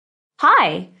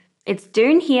Hi, it's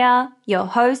Doone here, your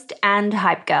host and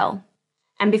hype girl.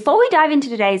 And before we dive into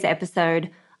today's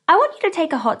episode, I want you to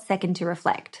take a hot second to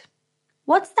reflect.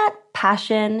 What's that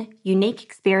passion, unique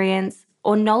experience,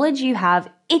 or knowledge you have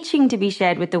itching to be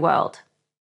shared with the world?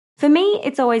 For me,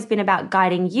 it's always been about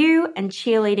guiding you and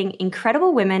cheerleading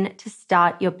incredible women to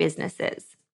start your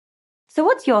businesses. So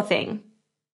what's your thing?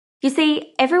 You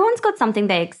see, everyone's got something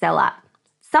they excel at,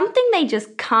 something they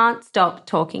just can't stop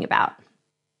talking about.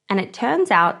 And it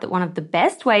turns out that one of the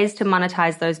best ways to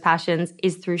monetize those passions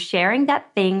is through sharing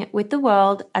that thing with the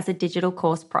world as a digital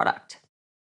course product.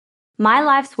 My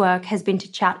life's work has been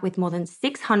to chat with more than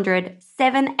 600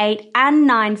 7, 8, and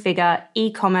 9-figure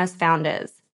e-commerce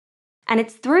founders. And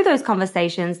it's through those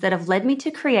conversations that have led me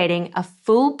to creating a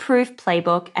foolproof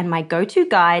playbook and my go-to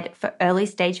guide for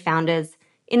early-stage founders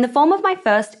in the form of my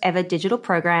first ever digital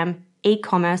program,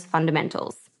 E-commerce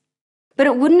Fundamentals. But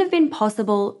it wouldn't have been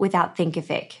possible without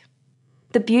Thinkific.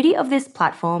 The beauty of this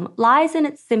platform lies in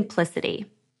its simplicity.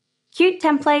 Cute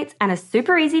templates and a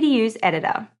super easy to use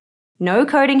editor. No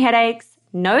coding headaches,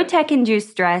 no tech-induced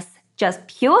stress, just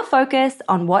pure focus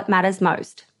on what matters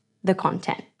most, the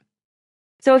content.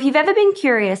 So if you've ever been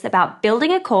curious about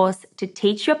building a course to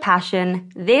teach your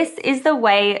passion, this is the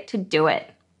way to do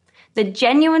it. The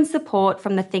genuine support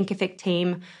from the Thinkific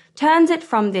team turns it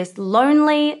from this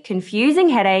lonely, confusing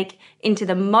headache into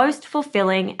the most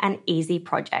fulfilling and easy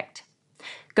project.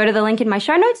 Go to the link in my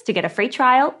show notes to get a free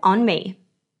trial on me.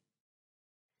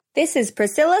 This is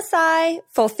Priscilla Tsai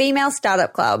for Female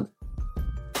Startup Club.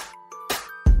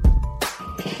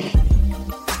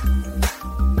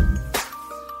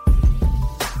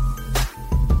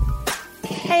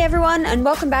 Hey everyone, and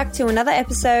welcome back to another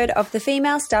episode of the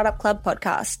Female Startup Club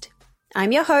podcast.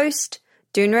 I'm your host,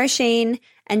 Doone Roisin,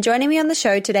 and joining me on the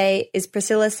show today is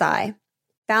Priscilla Tsai,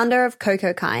 founder of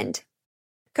COCOKIND.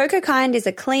 COCOKIND is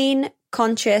a clean,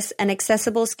 conscious, and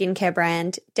accessible skincare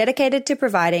brand dedicated to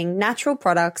providing natural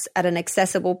products at an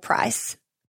accessible price.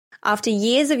 After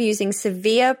years of using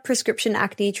severe prescription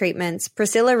acne treatments,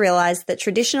 Priscilla realized that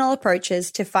traditional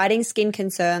approaches to fighting skin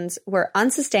concerns were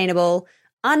unsustainable,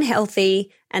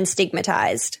 unhealthy, and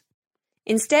stigmatized.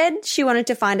 Instead, she wanted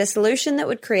to find a solution that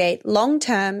would create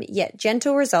long-term yet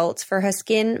gentle results for her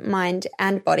skin, mind,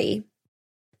 and body.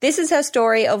 This is her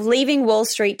story of leaving Wall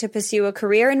Street to pursue a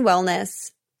career in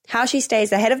wellness, how she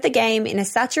stays ahead of the game in a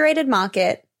saturated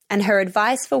market, and her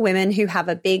advice for women who have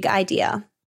a big idea.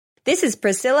 This is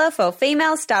Priscilla for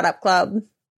Female Startup Club.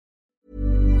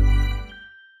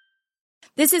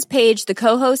 This is Paige, the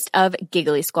co-host of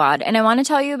Giggly Squad, and I want to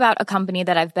tell you about a company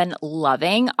that I've been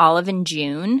loving, Olive &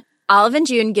 June. Olive &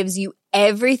 June gives you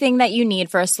everything that you need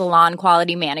for a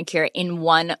salon-quality manicure in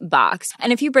one box.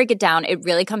 And if you break it down, it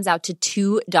really comes out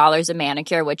to $2 a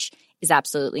manicure, which is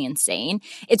absolutely insane.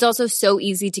 It's also so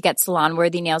easy to get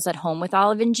salon-worthy nails at home with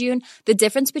Olive & June. The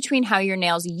difference between how your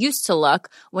nails used to look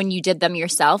when you did them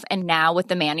yourself and now with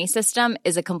the Mani system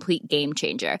is a complete game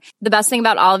changer. The best thing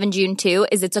about Olive & June, too,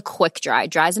 is it's a quick dry.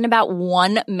 Dries in about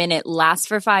 1 minute, lasts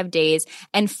for 5 days,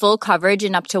 and full coverage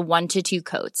in up to 1 to 2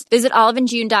 coats. Visit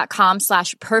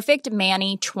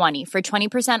oliveandjune.com/perfectmani20 for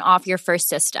 20% off your first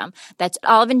system. That's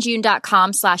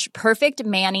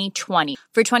oliveandjune.com/perfectmani20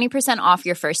 for 20% off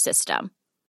your first system.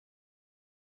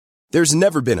 There's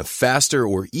never been a faster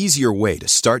or easier way to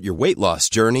start your weight loss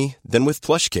journey than with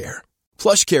PlushCare.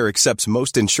 PlushCare accepts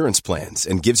most insurance plans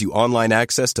and gives you online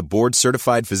access to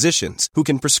board-certified physicians who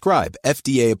can prescribe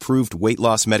FDA-approved weight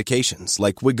loss medications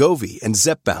like Wegovy and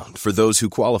Zepbound for those who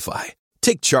qualify.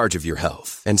 Take charge of your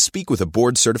health and speak with a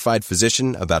board-certified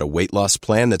physician about a weight loss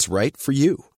plan that's right for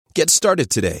you. Get started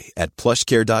today at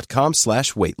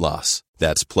plushcare.com/weight-loss.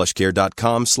 That's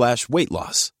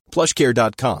plushcare.com/weight-loss.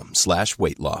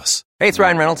 plushcare.com/weight-loss. Hey, it's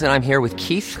Ryan Reynolds, and I'm here with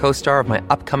Keith, co-star of my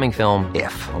upcoming film,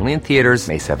 If, only in theaters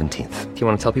May 17th. Do you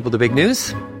want to tell people the big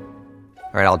news?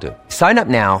 All right, I'll do it. Sign up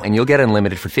now and you'll get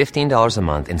unlimited for $15 a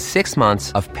month and 6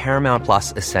 months of Paramount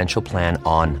Plus Essential Plan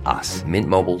on us.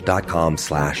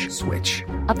 MintMobile.com/switch.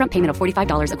 Upfront payment of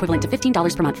 $45 equivalent to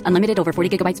 $15 per month. Unlimited over 40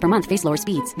 gigabytes per month. Face lower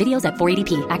speeds. Videos at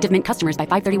 480p. Active Mint customers by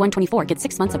 531.24 get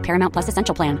 6 months of Paramount Plus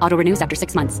Essential Plan. Auto renews after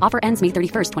 6 months. Offer ends May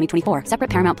 31st, 2024. Separate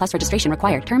Paramount Plus registration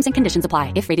required. Terms and conditions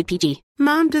apply if rated PG.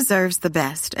 Mom deserves the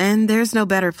best, and there's no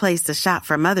better place to shop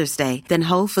for Mother's Day than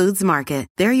Whole Foods Market.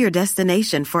 They're your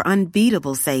destination for unbeatable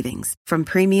unbeatable savings, from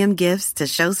premium gifts to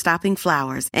show-stopping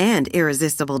flowers and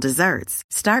irresistible desserts.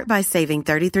 Start by saving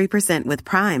 33% with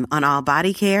Prime on all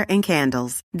body care and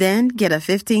candles. Then get a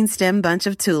 15-stem bunch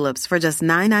of tulips for just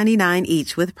 $9.99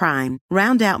 each with Prime.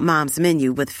 Round out Mom's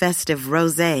menu with festive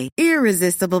rosé,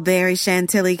 irresistible berry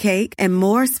chantilly cake, and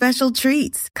more special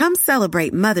treats. Come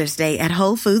celebrate Mother's Day at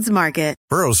Whole Foods Market.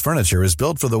 Burrow's furniture is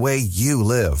built for the way you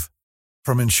live.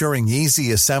 From ensuring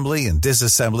easy assembly and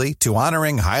disassembly to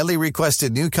honoring highly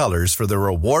requested new colors for their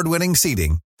award-winning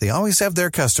seating, they always have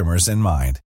their customers in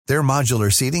mind. Their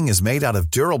modular seating is made out of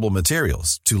durable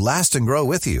materials to last and grow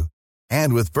with you.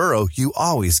 And with Burrow, you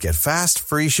always get fast,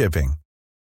 free shipping.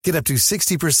 Get up to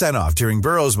 60% off during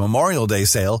Burrow's Memorial Day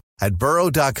sale at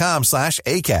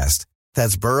burrow.com/ACAST.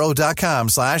 That's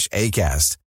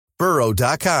burrow.com/ACAST.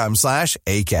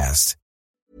 burrow.com/ACAST.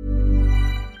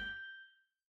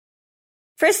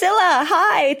 Priscilla,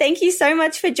 hi. Thank you so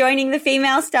much for joining the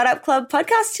Female Startup Club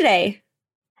podcast today.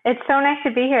 It's so nice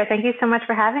to be here. Thank you so much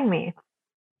for having me.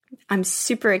 I'm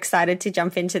super excited to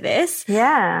jump into this.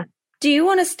 Yeah. Do you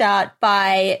want to start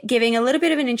by giving a little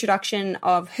bit of an introduction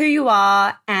of who you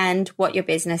are and what your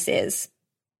business is?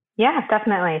 Yeah,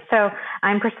 definitely. So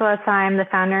I'm Priscilla Tsai. I'm the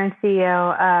founder and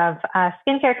CEO of a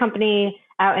skincare company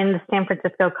out in San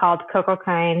Francisco called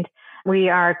COCOKIND. We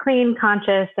are a clean,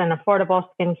 conscious, and affordable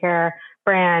skincare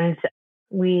brand.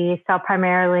 We sell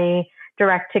primarily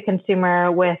direct to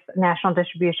consumer with national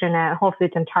distribution at Whole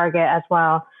Foods and Target as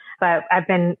well. But I've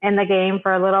been in the game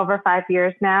for a little over 5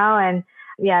 years now. And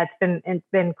yeah, it's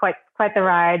been quite the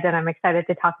ride that I'm excited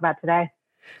to talk about today.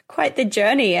 Quite the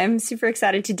journey. I'm super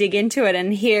excited to dig into it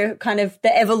and hear kind of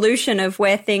the evolution of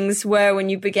where things were when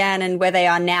you began and where they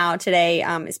are now today,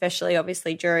 especially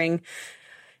obviously during,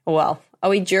 well, are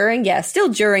we during? Yeah, still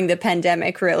during the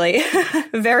pandemic, really.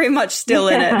 Very much still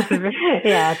in it.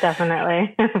 Yeah,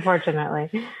 definitely.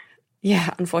 Unfortunately. Yeah,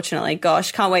 unfortunately.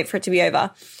 Gosh, can't wait for it to be over.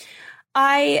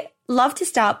 I love to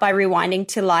start by rewinding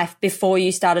to life before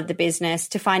you started the business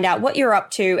to find out what you're up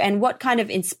to and what kind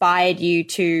of inspired you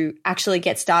to actually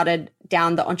get started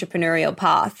down the entrepreneurial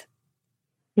path.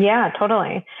 Yeah,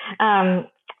 totally.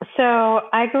 So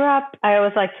I grew up, I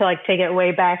always like to take it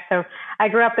way back. So I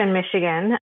grew up in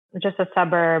Michigan, just a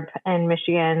suburb in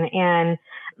Michigan. And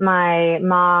my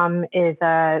mom is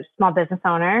a small business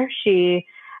owner. She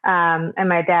and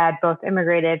my dad both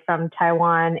immigrated from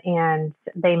Taiwan, and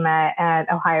they met at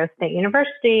Ohio State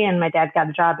University, and my dad got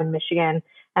a job in Michigan.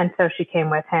 And so she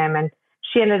came with him, and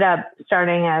she ended up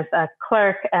starting as a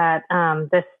clerk at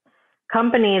this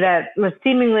company that was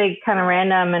seemingly kind of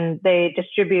random, and they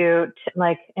distribute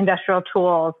industrial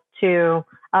tools to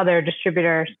other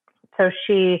distributors. So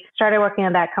she started working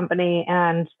at that company,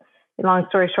 and long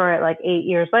story short, 8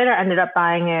 years later, ended up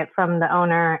buying it from the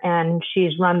owner, and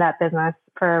she's run that business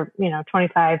for,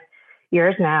 25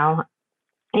 years now.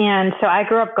 And so I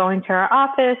grew up going to her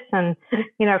office and,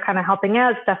 kind of helping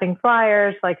out, stuffing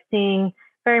flyers, seeing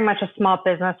very much a small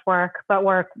business work, but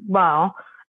work well.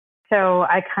 So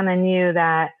I kind of knew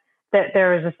that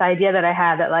there was this idea that I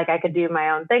had that I could do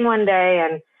my own thing one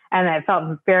day, and it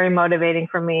felt very motivating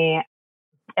for me.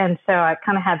 And so I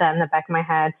kind of had that in the back of my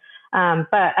head.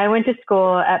 But I went to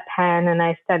school at Penn, and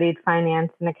I studied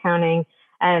finance and accounting.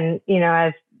 And,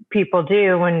 as people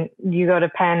do, when you go to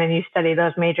Penn and you study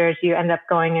those majors, you end up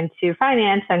going into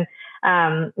finance and,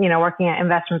 working at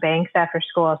investment banks after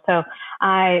school. So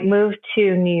I moved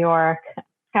to New York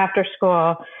after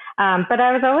school. But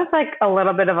I was always a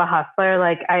little bit of a hustler.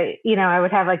 I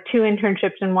would have 2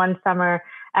 internships in one summer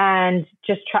and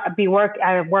just I worked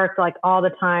all the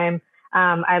time.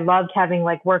 I loved having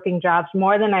working jobs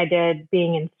more than I did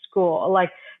being in school.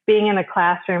 Being in a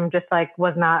classroom just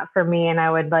was not for me. And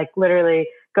I would literally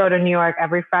go to New York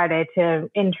every Friday to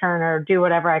intern or do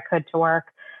whatever I could to work.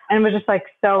 And was just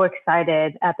so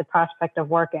excited at the prospect of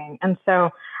working. And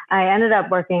so I ended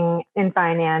up working in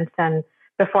finance. And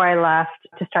before I left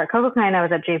to start COCOKIND, I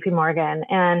was at JP Morgan,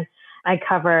 and I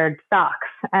covered stocks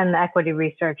and the equity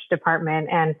research department,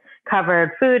 and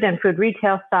covered food and food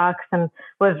retail stocks, and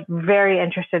was very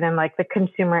interested in the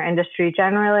consumer industry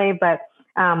generally, but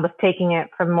was taking it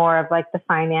from more of the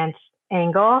finance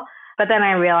angle. But then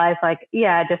I realized I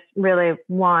just really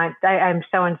I'm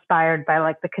so inspired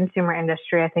by the consumer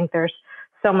industry. I think there's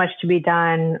so much to be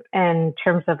done in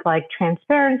terms of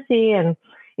transparency and,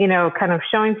 kind of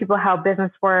showing people how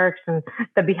business works and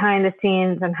the behind the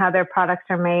scenes and how their products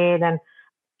are made. And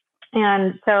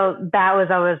so that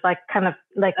was always kind of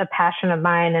a passion of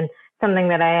mine, and something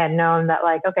that I had known that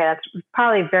okay, that's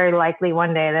probably very likely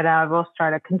one day that I will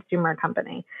start a consumer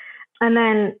company. And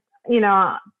then,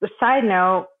 the side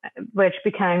note, which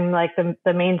became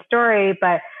the main story,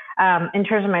 but in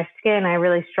terms of my skin, I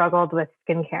really struggled with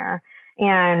skincare.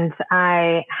 And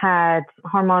I had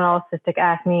hormonal cystic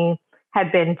acne,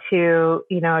 had been to,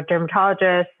 a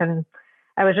dermatologist, and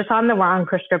I was just on the wrong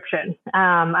prescription.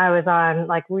 I was on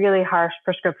like really harsh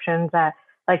prescriptions that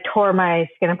like tore my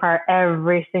skin apart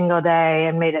every single day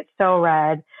and made it so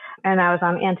red. And I was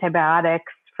on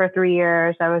antibiotics for 3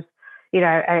 years. I was,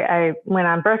 I went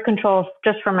on birth control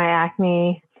just for my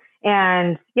acne.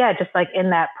 And yeah, just like in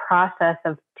that process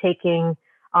of taking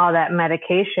all that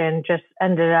medication, just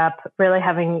ended up really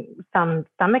having some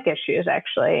stomach issues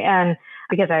actually. And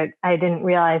because I didn't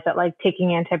realize that like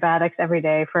taking antibiotics every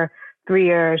day for 3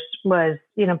 years was,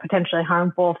 potentially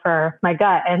harmful for my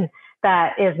gut. And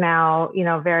that is now,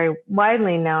 very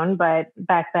widely known, but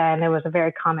back then it was a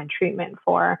very common treatment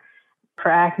for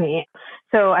acne.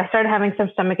 So I started having some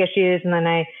stomach issues, and then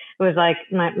it was like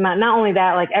not only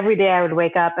that, like every day I would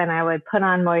wake up and I would put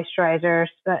on moisturizer,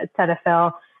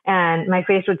 Cetaphil, and my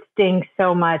face would sting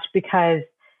so much because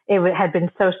it had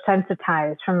been so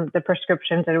sensitized from the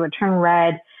prescriptions that it would turn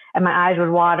red and my eyes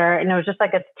would water. And it was just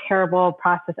like a terrible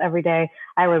process every day.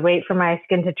 I would wait for my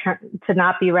skin to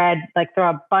not be red, like throw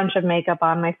a bunch of makeup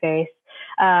on my face.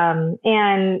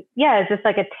 And yeah, it's just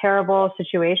like a terrible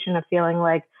situation of feeling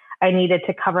like I needed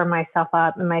to cover myself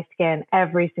up in my skin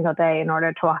every single day in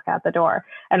order to walk out the door.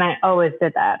 And I always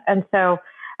did that. And so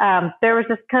there was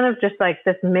this kind of just like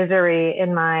this misery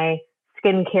in my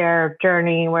skincare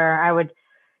journey where I would,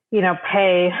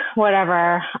 pay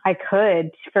whatever I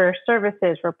could for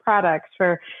services, for products,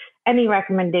 for any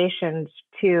recommendations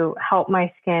to help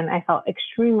my skin. I felt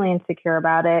extremely insecure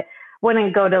about it.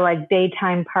 Wouldn't go to like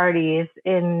daytime parties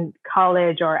in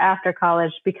college or after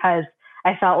college because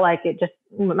I felt like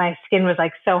my skin was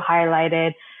like so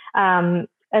highlighted.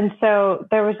 And so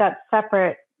there was that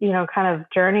separate, kind of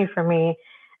journey for me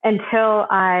until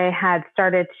I had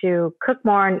started to cook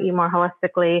more and eat more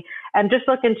holistically and just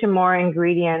look into more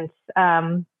ingredients,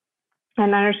 and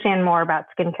understand more about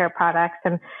skincare products.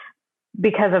 And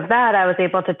because of that, I was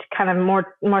able to kind of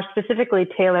more specifically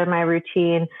tailor my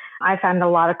routine. I found a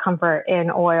lot of comfort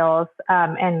in oils,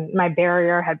 and my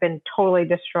barrier had been totally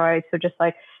destroyed. So just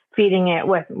like feeding it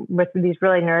with these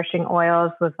really nourishing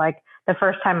oils was like the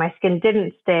first time my skin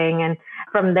didn't sting. And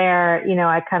from there,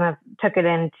 I kind of took it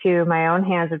into my own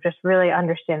hands of just really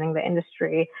understanding the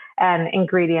industry and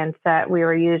ingredients that we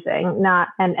were using,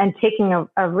 and taking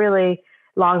a really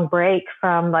long break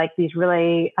from like these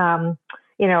really,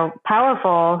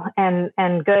 powerful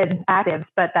and good actives,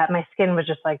 but that my skin was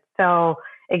just like so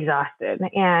exhausted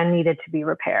and needed to be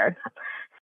repaired.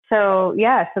 So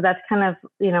yeah, so that's kind of,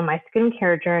 my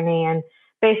skincare journey. And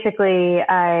basically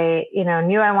I,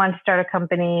 knew I wanted to start a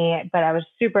company, but I was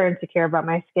super insecure about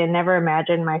my skin, never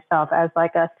imagined myself as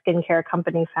like a skincare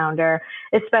company founder,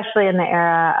 especially in the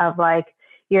era of like,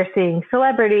 you're seeing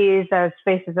celebrities as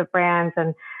faces of brands.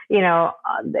 And,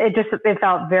 it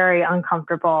felt very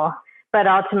uncomfortable. But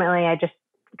ultimately I just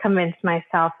convinced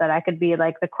myself that I could be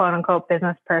like the quote unquote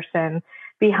business person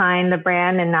behind the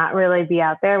brand and not really be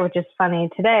out there, which is funny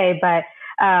today. But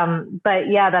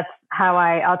yeah, that's how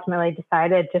I ultimately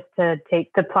decided just to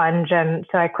take the plunge. And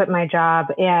so I quit my job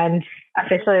and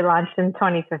officially launched in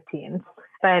 2015.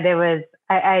 But it was,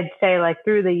 I'd say like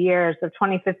through the years of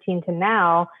 2015 to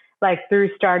now, like through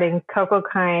starting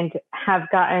COCOKIND, have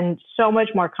gotten so much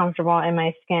more comfortable in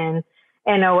my skin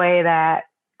in a way that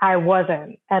I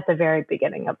wasn't at the very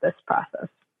beginning of this process.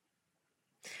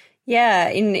 Yeah,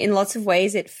 in lots of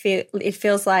ways, it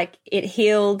feels like it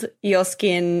healed your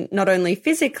skin, not only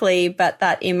physically, but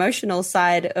that emotional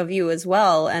side of you as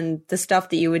well. And the stuff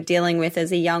that you were dealing with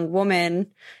as a young woman,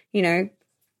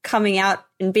 coming out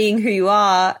and being who you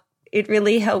are, it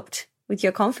really helped with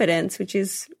your confidence, which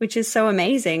is so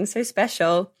amazing, so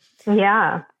special.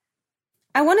 Yeah.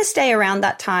 I want to stay around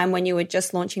that time when you were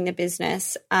just launching the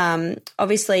business.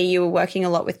 Obviously, you were working a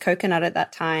lot with coconut at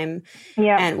that time.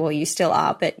 Yeah. And well, you still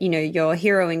are, but your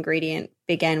hero ingredient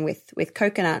began with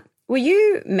coconut. Were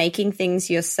you making things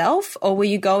yourself, or were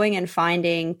you going and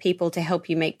finding people to help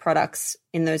you make products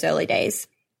in those early days?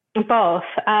 Both.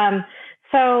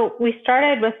 So we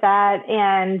started with that,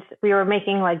 and we were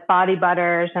making like body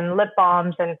butters and lip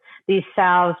balms and these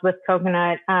salves with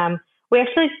coconut. We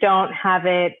actually don't have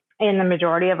it in the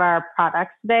majority of our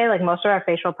products today. Like most of our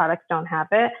facial products don't have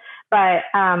it, but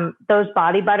those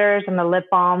body butters and the lip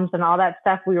balms and all that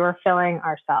stuff, we were filling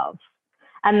ourselves.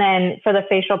 And then for the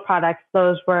facial products,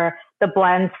 those were the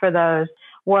blends for those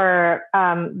were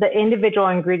the individual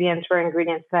ingredients were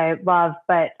ingredients that I love,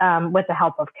 but with the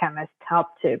help of chemists to help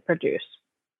to produce.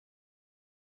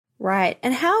 Right.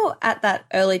 And how at that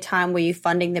early time were you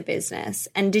funding the business?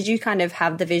 And did you kind of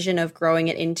have the vision of growing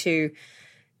it into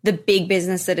the big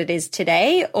business that it is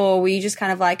today? Or were you just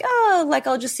kind of like, oh, like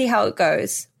I'll just see how it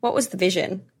goes? What was the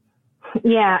vision?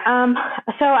 Yeah.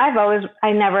 So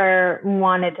I never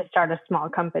wanted to start a small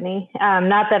company.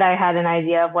 Not that I had an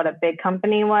idea of what a big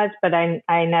company was, but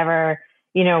I never,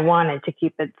 wanted to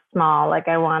keep it small. Like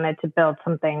I wanted to build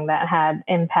something that had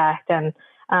impact and,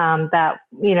 that,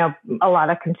 a lot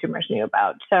of consumers knew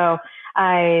about. So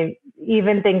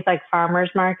even things like farmers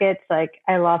markets, like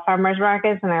I love farmers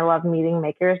markets and I love meeting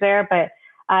makers there, but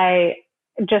I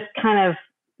just kind of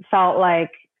felt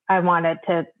like I wanted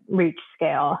to reach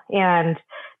scale and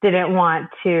didn't want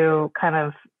to kind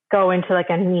of go into like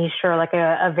a niche or like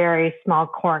a very small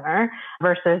corner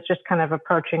versus just kind of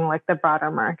approaching like the broader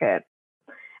market.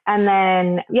 And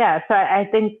then, so I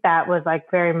think that was like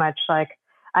very much like,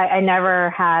 I never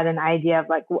had an idea of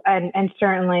like, and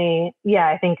certainly,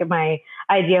 I think my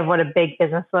idea of what a big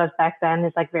business was back then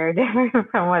is like very different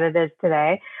from what it is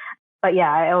today. But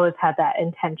I always had that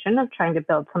intention of trying to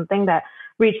build something that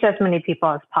reached as many people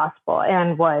as possible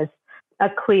and was a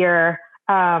clear,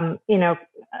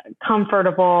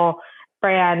 comfortable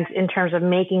brand in terms of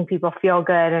making people feel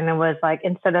good. And it was like,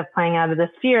 instead of playing out of this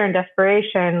fear and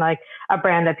desperation, like a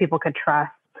brand that people could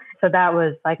trust. So that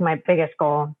was like my biggest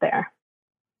goal there.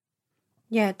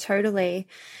 Yeah, totally.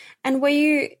 And were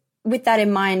you, with that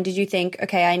in mind, did you think,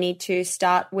 okay, I need to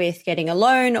start with getting a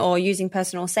loan or using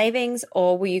personal savings?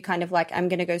 Or were you kind of like, I'm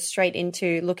going to go straight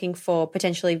into looking for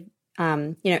potentially,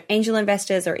 angel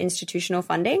investors or institutional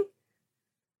funding?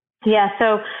 Yeah,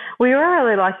 so we were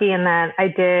really lucky in that I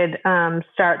did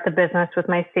start the business with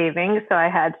my savings. So I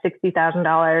had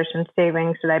 $60,000 in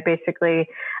savings that I basically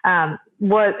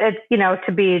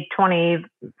to be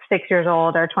 26 years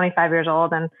old or 25 years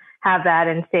old and have that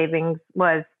in savings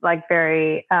was like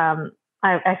very,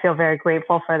 I feel very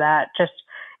grateful for that just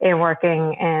in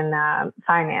working in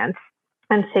finance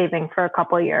and saving for a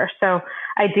couple of years. So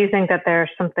I do think that there's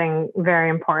something very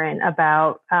important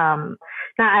about,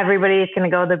 not everybody is going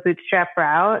to go the bootstrap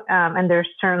route. And there's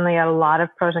certainly a lot of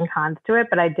pros and cons to it,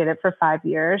 but I did it for 5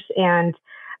 years and,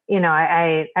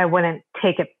 I wouldn't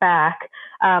take it back.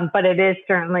 But it is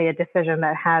certainly a decision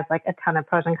that has like a ton of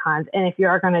pros and cons. And if you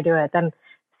are going to do it, then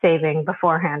saving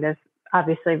beforehand is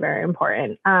obviously very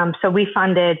important. So we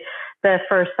funded the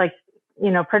first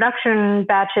production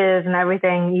batches and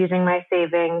everything using my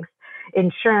savings,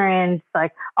 insurance,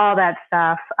 like all that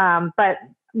stuff. But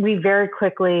we very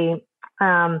quickly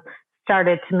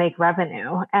started to make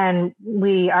revenue and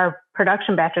our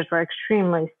production batches were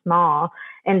extremely small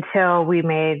until we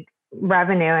made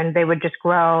revenue and they would just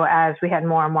grow as we had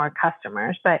more and more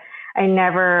customers. But I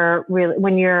never really,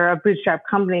 when you're a bootstrap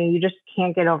company, you just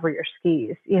can't get over your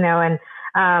skis, and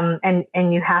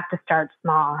you have to start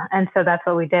small. And so that's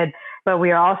what we did. But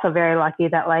we are also very lucky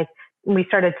that like we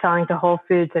started selling to Whole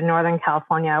Foods in Northern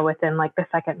California within like the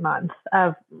second month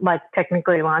of like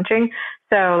technically launching.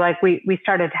 So like we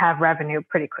started to have revenue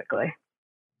pretty quickly.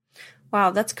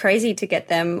 Wow, that's crazy to get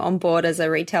them on board as a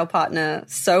retail partner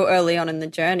so early on in the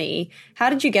journey. How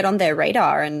did you get on their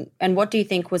radar and what do you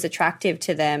think was attractive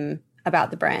to them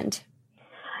about the brand?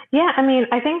 Yeah, I mean,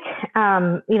 I think,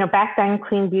 back then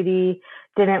clean beauty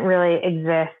didn't really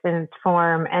exist in its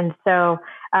form. And so,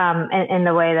 in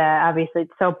the way that obviously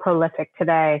it's so prolific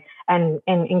today and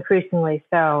increasingly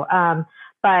so.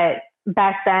 But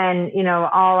back then,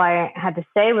 all I had to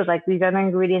say was like, these other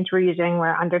ingredients we're using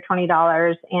were under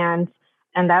 $20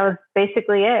 and that was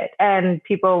basically it. And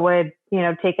people would,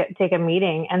 take a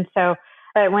meeting. And so,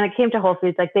 but when it came to Whole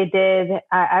Foods, like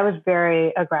I was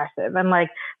very aggressive. And like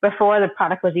before the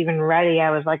product was even ready,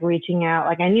 I was like reaching out,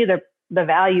 like I knew the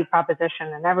value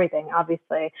proposition and everything,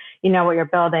 obviously, what you're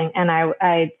building. And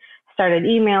I started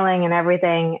emailing and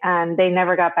everything, and they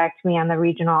never got back to me on the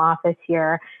regional office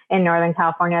here in Northern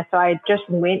California. So I just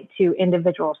went to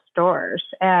individual stores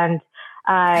and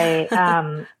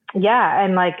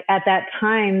and like at that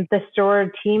time, the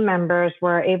store team members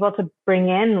were able to bring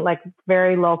in like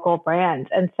very local brands.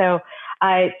 And so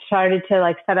I started to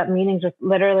like set up meetings with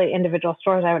literally individual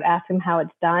stores. I would ask them how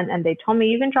it's done. And they told me,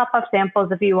 you can drop off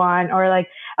samples if you want, or like,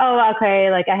 oh,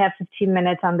 okay, like I have 15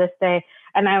 minutes on this day.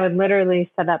 And I would literally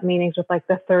set up meetings with like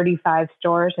the 35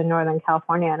 stores in Northern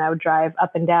California. And I would drive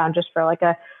up and down just for like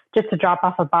just to drop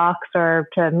off a box or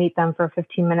to meet them for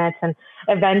 15 minutes. And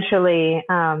eventually,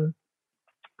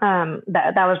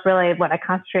 that was really what I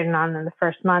concentrated on in the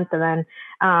first month. And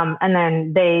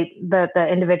then the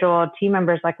individual team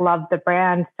members like loved the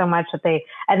brand so much that they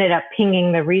ended up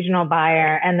pinging the regional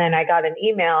buyer. And then I got an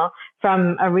email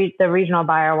from the regional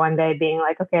buyer one day being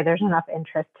like, okay, there's enough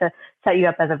interest to set you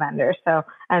up as a vendor. So,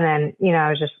 and then, I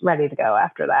was just ready to go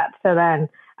after that. So then,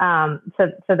 So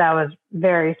that was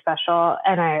very special.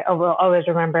 And I will always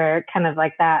remember kind of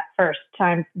like that first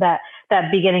time, that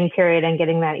beginning period and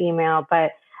getting that email.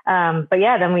 But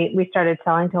yeah, then we started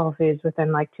selling to Whole Foods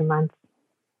within like 2 months.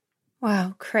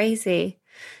 Wow, crazy.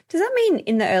 Does that mean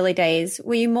in the early days,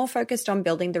 were you more focused on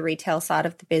building the retail side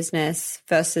of the business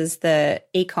versus the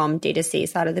e-com D2C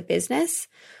side of the business?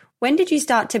 When did you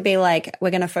start to be like,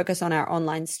 we're going to focus on our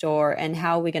online store, and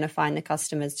how are we going to find the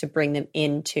customers to bring them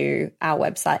into our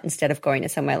website instead of going to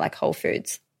somewhere like Whole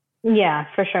Foods? Yeah,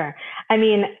 for sure. I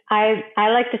mean, I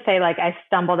like to say like I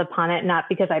stumbled upon it, not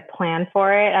because I planned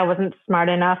for it. I wasn't smart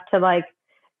enough to like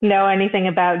know anything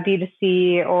about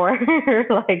D2C or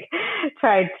like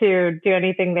try to do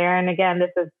anything there. And again, this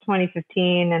is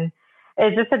 2015, and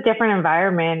it's just a different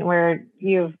environment where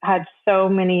you've had so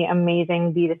many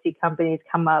amazing D2C companies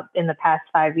come up in the past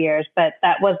 5 years, but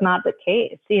that was not the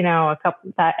case,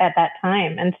 at that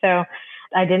time. And so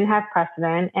I didn't have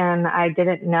precedent, and I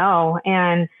didn't know.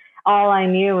 And all I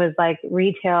knew was like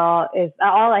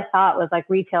all I thought was like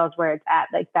retail is where it's at.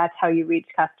 Like that's how you reach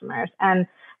customers. And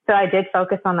so I did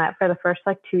focus on that for the first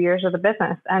like 2 years of the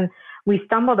business. And we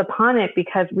stumbled upon it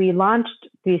because we launched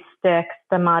these sticks,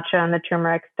 the matcha and the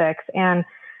turmeric sticks. And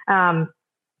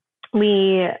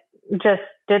we just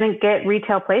didn't get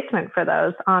retail placement for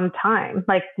those on time.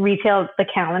 Like retail, the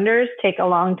calendars take a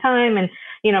long time, and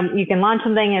you can launch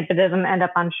something if it doesn't end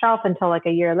up on shelf until like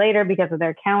a year later because of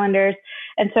their calendars.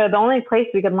 And so the only place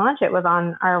we could launch it was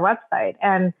on our website.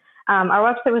 And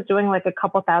our website was doing like a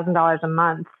couple $1,000s a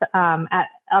month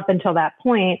up until that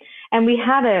point. And we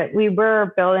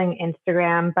were building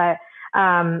Instagram, but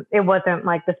it wasn't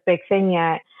like this big thing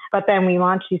yet. But then we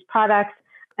launched these products,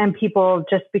 and people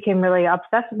just became really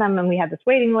obsessed with them. And we had this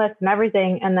waiting list and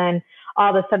everything. And then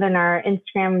all of a sudden our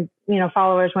Instagram,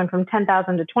 followers went from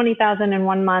 10,000 to 20,000 in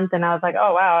 1 month. And I was like,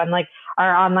 oh, wow. And like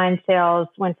our online sales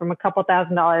went from a couple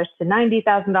 $1,000s to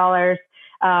 $90,000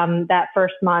 that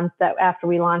first month that after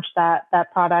we launched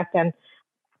that product. And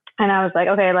I was like,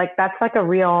 okay, like that's like a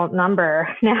real number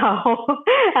now.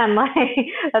 And like,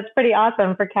 that's pretty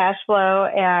awesome for cash flow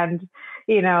and,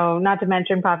 not to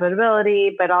mention profitability,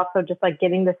 but also just like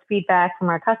getting this feedback from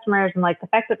our customers, and like the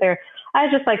fact that I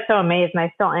was just like so amazed, and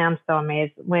I still am so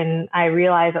amazed when I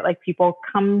realize that like people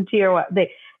come to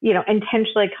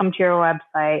intentionally come to your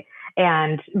website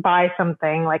and buy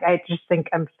something. Like, I just think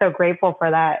I'm so grateful for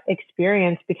that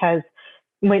experience, because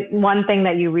one thing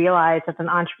that you realize as an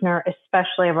entrepreneur,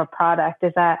 especially of a product,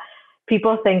 is that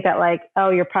people think that like, oh,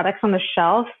 your product's on the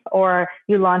shelf, or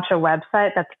you launch a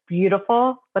website that's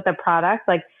beautiful with a product.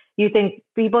 Like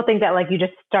people think that like you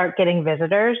just start getting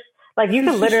visitors. Like you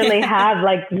could literally have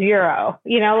like zero,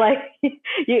 like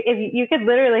you could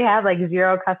literally have like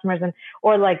 0 customers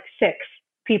or like 6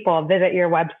 people visit your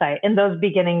website in those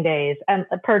beginning days and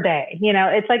per day,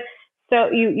 it's like, so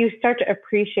you start to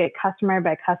appreciate customer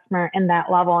by customer in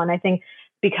that level. And I think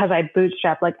because I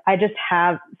bootstrap, like I just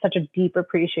have such a deep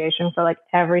appreciation for like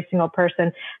every single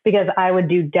person, because I would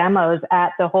do demos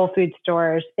at the Whole Foods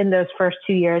stores in those first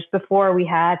 2 years before we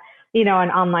had, an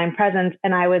online presence.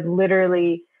 And I would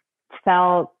literally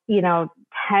sell,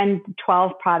 10,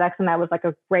 12 products. And that was like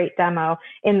a great demo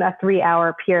in a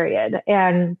 3-hour period.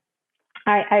 And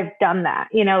I've done that,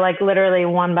 like literally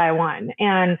one by one.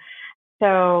 And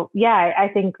so, yeah, I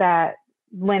think that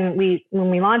when we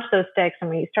launched those sticks and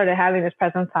we started having this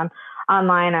presence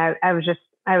online, I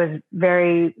was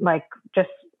very like just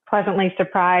pleasantly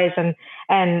surprised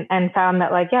and found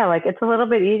that like, yeah, like it's a little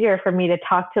bit easier for me to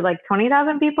talk to like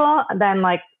 20,000 people than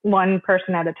like one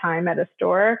person at a time at a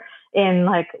store. In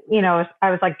like, I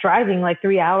was like driving like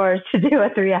 3 hours to do a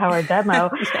 3-hour demo.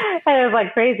 And it was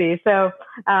like crazy. So,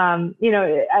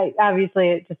 I obviously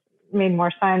it just made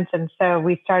more sense. And so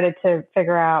we started to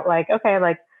figure out like, okay,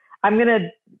 like I'm going to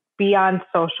be on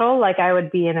social like I would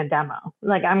be in a demo.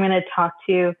 Like I'm going to talk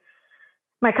to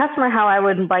my customer how I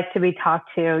would like to be talked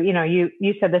to.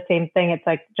 You said the same thing. It's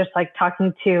like just like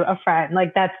talking to a friend.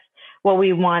 Like that's what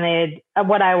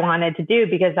I wanted to do,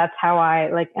 because that's how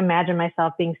I like imagine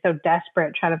myself being so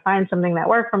desperate, trying to find something that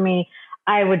worked for me.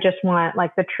 I would just want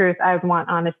like the truth. I would want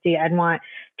honesty. I'd want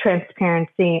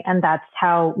transparency. And that's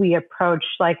how we approach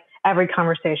like every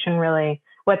conversation really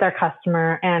with our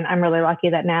customer. And I'm really lucky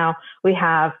that now we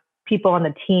have people on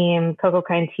the team,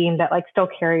 COCOKIND team, that like still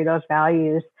carry those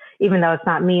values, even though it's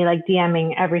not me like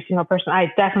DMing every single person.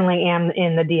 I definitely am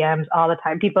in the DMs all the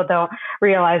time. People don't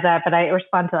realize that, but I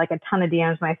respond to like a ton of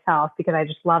DMs myself because I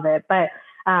just love it. But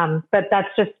that's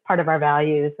just part of our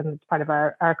values, and it's part of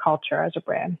our culture as a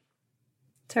brand.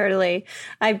 Totally.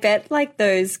 I bet like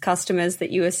those customers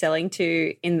that you were selling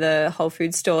to in the Whole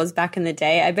Food stores back in the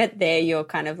day, I bet they're your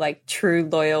kind of like true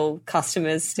loyal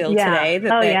customers still today.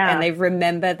 And they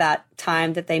remember that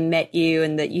time that they met you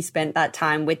and that you spent that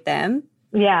time with them.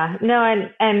 Yeah, no,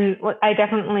 and I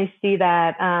definitely see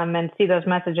that and see those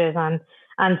messages on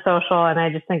social. And I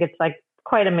just think it's like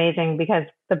quite amazing because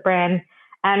the brand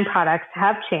and products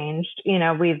have changed. You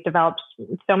know, we've developed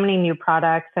so many new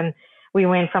products, and we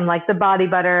went from like the body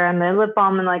butter and the lip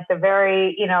balm and like the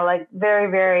very, you know, like very,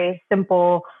 very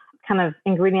simple kind of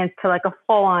ingredients to like a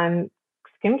full on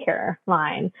skincare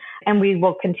line. And we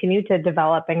will continue to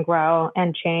develop and grow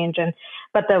and change.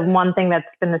 But the one thing that's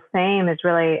been the same is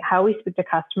really how we speak to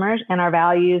customers and our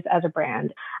values as a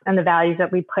brand and the values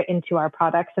that we put into our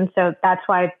products. And so that's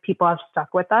why people have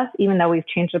stuck with us, even though we've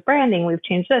changed the branding, we've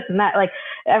changed this and that, like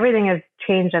everything has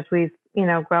changed as we've, you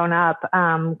know, grown up,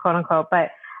 quote unquote. But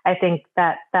I think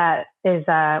that is,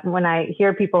 when I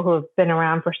hear people who have been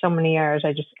around for so many years,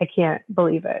 I can't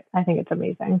believe it. I think it's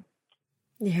amazing.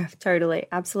 Yeah, totally.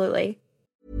 Absolutely.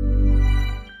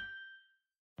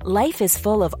 Life is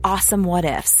full of awesome what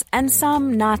ifs and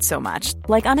some not so much,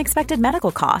 like unexpected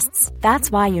medical costs.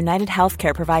 That's why United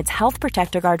Healthcare provides Health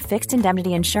Protector Guard fixed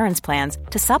indemnity insurance plans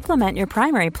to supplement your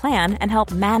primary plan and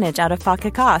help manage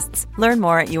out-of-pocket costs. Learn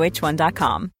more at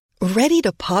UH1.com. Ready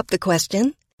to pop the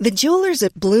question? The jewelers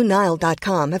at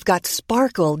BlueNile.com have got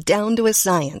sparkle down to a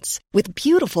science with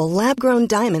beautiful lab-grown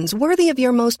diamonds worthy of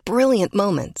your most brilliant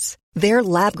moments. Their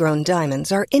lab-grown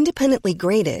diamonds are independently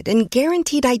graded and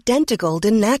guaranteed identical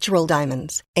to natural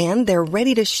diamonds, and they're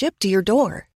ready to ship to your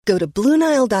door. Go to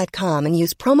BlueNile.com and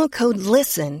use promo code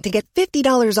LISTEN to get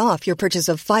 $50 off your purchase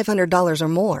of $500 or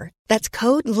more. That's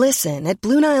code LISTEN at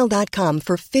BlueNile.com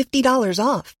for $50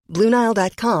 off.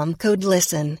 BlueNile.com, code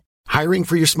LISTEN. Hiring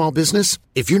for your small business?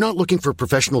 If you're not looking for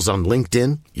professionals on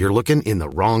LinkedIn, you're looking in the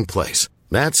wrong place.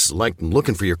 That's like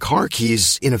looking for your car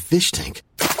keys in a fish tank.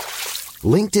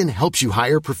 LinkedIn helps you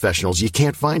hire professionals you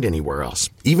can't find anywhere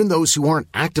else, even those who aren't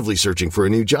actively searching for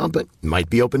a new job but might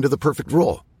be open to the perfect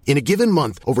role. In a given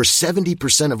month, over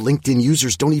 70% of LinkedIn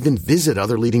users don't even visit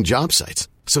other leading job sites.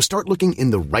 So start looking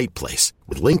in the right place.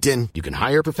 With LinkedIn, you can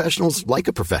hire professionals like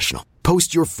a professional.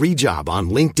 Post your free job on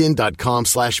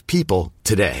linkedin.com/people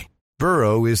today.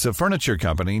 Burrow is a furniture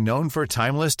company known for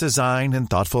timeless design and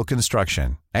thoughtful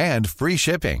construction and free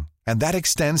shipping, and that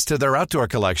extends to their outdoor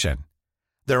collection.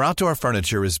 Their outdoor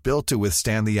furniture is built to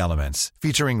withstand the elements,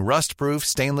 featuring rust-proof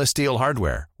stainless steel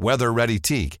hardware, weather-ready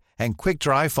teak, and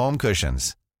quick-dry foam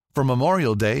cushions. For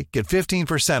Memorial Day, get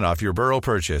 15% off your Burrow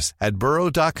purchase at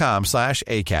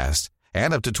burrow.com/ACAST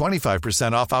and up to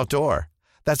 25% off outdoor.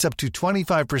 That's up to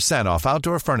 25% off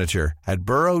outdoor furniture at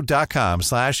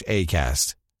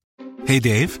burrow.com/ACAST. Hey,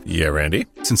 Dave. Yeah, Randy.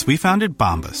 Since we founded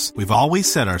Bombas, we've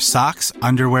always said our socks,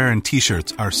 underwear, and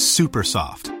T-shirts are super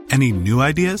soft. Any new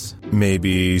ideas?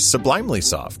 Maybe sublimely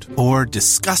soft. Or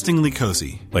disgustingly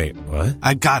cozy. Wait, what?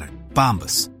 I got it.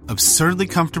 Bombas. Absurdly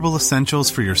comfortable essentials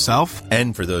for yourself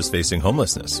and for those facing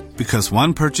homelessness. Because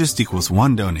one purchased equals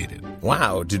one donated.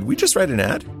 Wow, did we just write an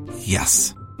ad?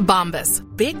 Yes. Bombas.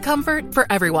 Big comfort for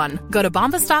everyone. Go to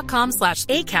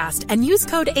bombas.com/ACAST and use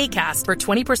code ACAST for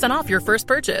 20% off your first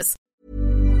purchase.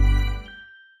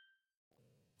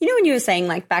 You know, when you were saying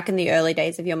like back in the early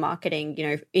days of your marketing, you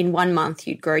know, in 1 month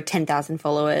you'd grow 10,000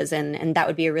 followers and that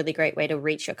would be a really great way to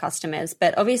reach your customers.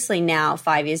 But obviously now,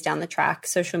 5 years down the track,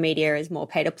 social media is more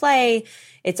pay to play.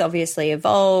 It's obviously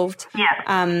evolved.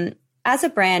 Yeah. As a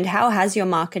brand, how has your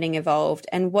marketing evolved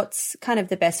and what's kind of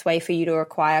the best way for you to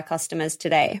acquire customers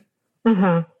today?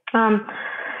 Yeah,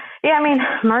 I mean,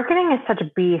 marketing is such a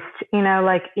beast, you know,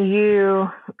 like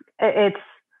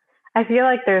I feel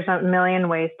like there's a million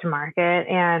ways to market.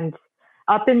 And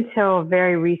up until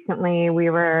very recently, we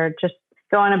were just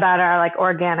going about our like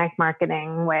organic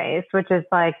marketing ways, which is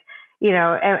like, you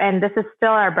know, and this is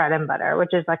still our bread and butter,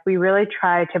 which is like, we really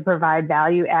try to provide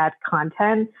value add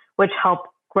content, which help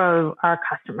grow our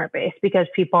customer base because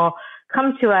people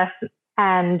come to us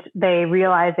and they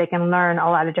realize they can learn a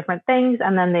lot of different things.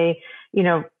 And then they, you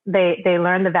know, they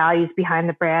learn the values behind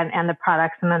the brand and the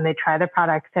products, and then they try the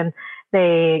products and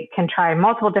they can try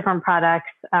multiple different products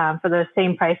for the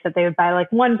same price that they would buy like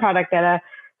one product at a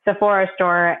Sephora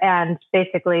store. And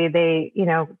basically they, you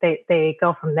know, they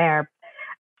go from there.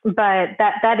 But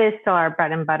that is still our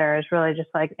bread and butter, is really just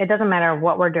like, it doesn't matter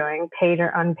what we're doing, paid or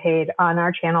unpaid, on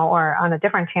our channel or on a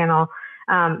different channel.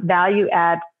 Value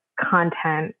add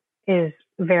content is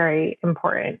very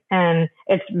important and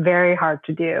it's very hard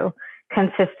to do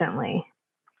consistently.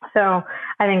 So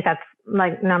I think that's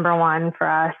like number one for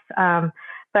us.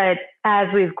 But as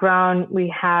we've grown,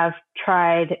 we have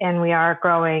tried and we are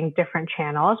growing different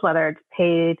channels, whether it's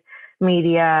paid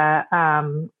media,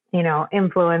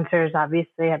 influencers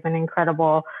obviously have been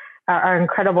are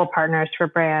incredible partners for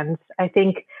brands. I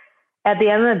think at the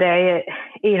end of the day,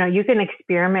 you can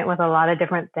experiment with a lot of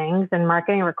different things, and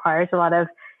marketing requires a lot of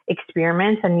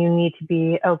experiments, and you need to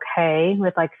be okay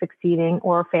with like succeeding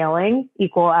or failing,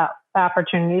 equal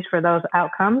opportunities for those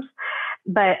outcomes.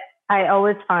 But I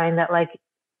always find that like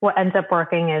what ends up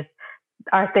working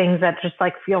are things that just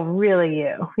like feel really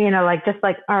just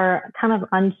like are kind of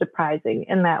unsurprising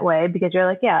in that way, because you're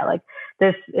like, yeah, like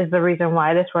this is the reason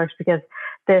why this works, because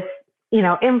this,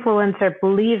 influencer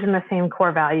believes in the same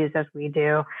core values as we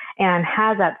do and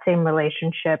has that same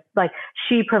relationship. Like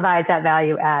she provides that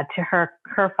value add to her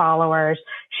followers.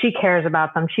 She cares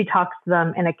about them. She talks to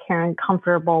them in a caring,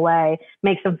 comfortable way,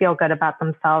 makes them feel good about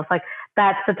themselves. Like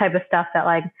that's the type of stuff that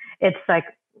like, it's like,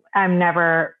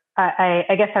 I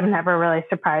guess I'm never really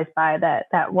surprised by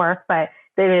that work, but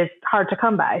it is hard to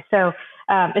come by. So,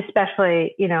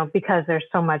 especially, because there's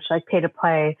so much like pay to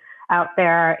play out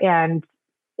there, and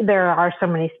there are so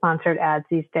many sponsored ads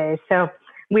these days. So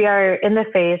we are in the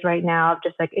phase right now of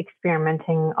just like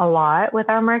experimenting a lot with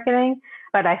our marketing,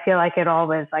 but I feel like it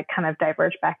always like kind of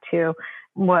diverged back to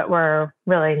what we're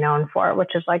really known for,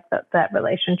 which is like that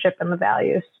relationship and the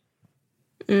values.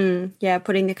 Yeah,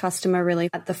 putting the customer really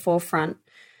at the forefront.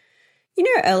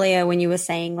 Earlier when you were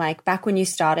saying like back when you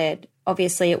started,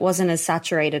 obviously it wasn't as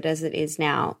saturated as it is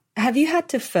now. Have you had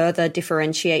to further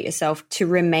differentiate yourself to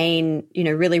remain,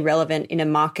 really relevant in a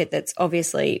market that's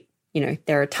obviously,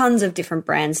 there are tons of different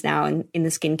brands now in the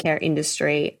skincare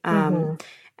industry. And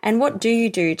what do you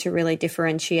do to really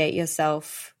differentiate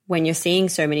yourself when you're seeing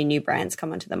so many new brands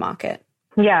come onto the market?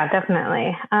 Yeah,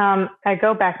 definitely. I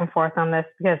go back and forth on this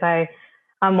because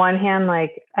on one hand,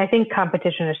 like I think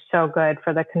competition is so good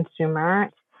for the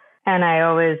consumer, and I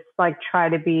always like try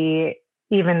to be,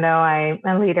 even though I'm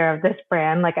a leader of this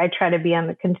brand, like I try to be on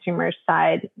the consumer's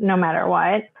side no matter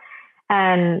what.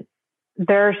 And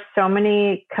there's so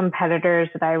many competitors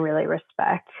that I really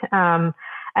respect. And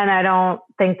I don't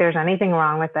think there's anything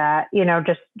wrong with that.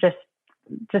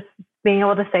 Just being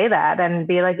able to say that and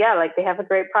be like, yeah, like they have a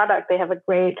great product, they have a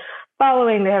great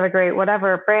following, they have a great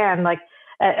whatever brand. Like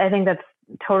I think that's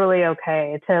totally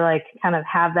okay to like kind of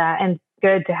have that, and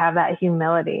good to have that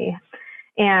humility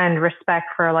and respect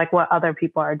for like what other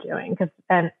people are doing.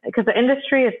 Because the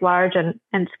industry is large, and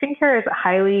skincare is a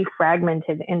highly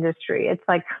fragmented industry. It's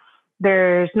like,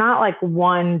 there's not like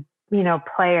one,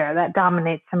 player that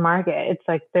dominates the market. It's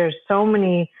like, there's so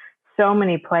many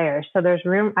players. So there's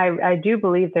room. I do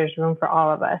believe there's room for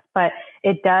all of us, but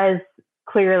it does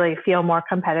clearly feel more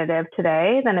competitive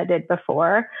today than it did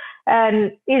before.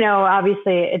 And,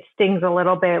 obviously it stings a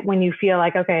little bit when you feel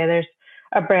like, okay, there's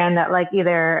a brand that like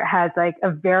either has like a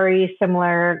very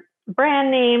similar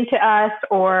brand name to us,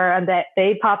 or that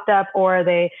they popped up, or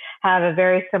they have a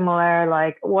very similar,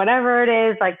 like whatever it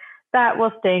is, like that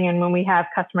will sting. And when we have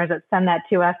customers that send that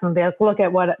to us and be like, look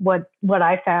at what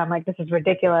I found, like this is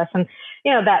ridiculous. And,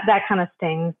 that kind of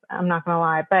stings, I'm not going to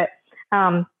lie. But,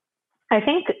 I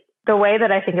think the way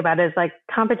that I think about it is like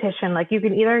competition, like you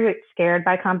can either get scared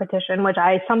by competition, which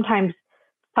I sometimes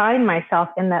find myself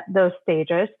in those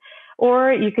stages,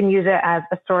 or you can use it as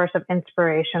a source of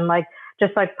inspiration. Like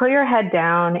just like put your head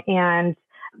down and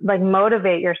like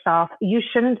motivate yourself. You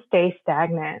shouldn't stay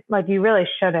stagnant. Like you really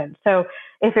shouldn't. So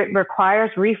if it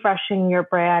requires refreshing your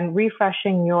brand,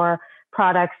 refreshing your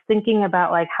products, thinking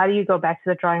about like, how do you go back to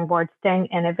the drawing board, staying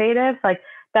innovative, like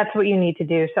that's what you need to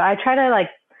do. So I try to like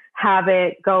have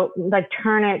it go, like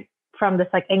turn it from this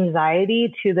like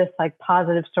anxiety to this like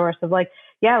positive source of like,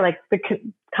 yeah, like the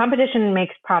competition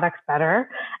makes products better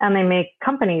and they make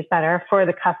companies better for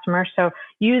the customer. So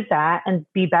use that and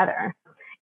be better.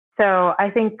 So I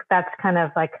think that's kind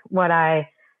of like what I,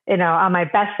 on my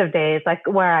best of days, like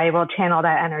where I will channel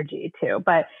that energy to.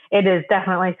 But it is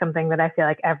definitely something that I feel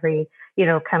like every,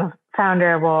 kind of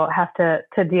founder will have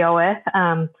to deal with.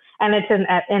 And it's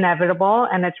inevitable,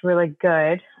 and it's really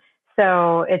good.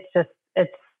 So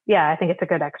I think it's a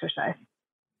good exercise.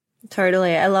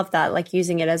 Totally. I love that. Like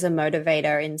using it as a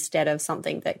motivator instead of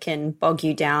something that can bog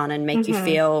you down and make you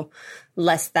feel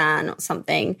less than or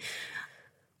something.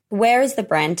 Where is the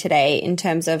brand today in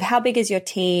terms of how big is your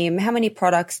team? How many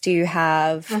products do you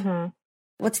have?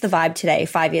 What's the vibe today,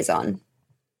 5 years on?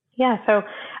 Yeah.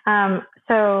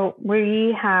 So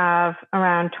we have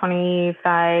around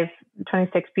 25,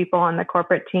 26 people on the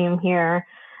corporate team here.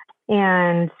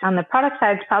 And on the product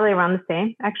side, it's probably around the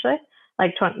same, actually,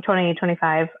 like 20,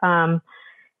 25.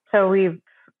 So we've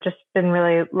just been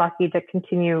really lucky to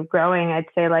continue growing. I'd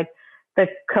say like the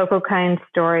COCOKIND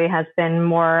story has been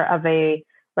more of a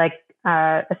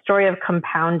story of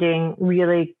compounding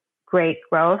really great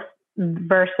growth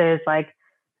versus like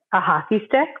a hockey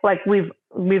stick. Like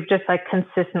we've just like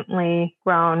consistently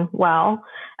grown well,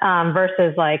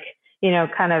 versus like,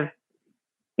 kind of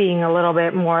being a little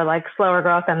bit more like slower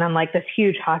growth and then like this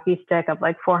huge hockey stick of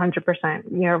like 400%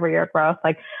 year over year growth.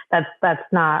 Like that's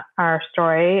not our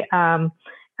story.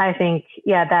 I think,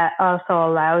 that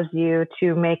also allows you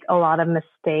to make a lot of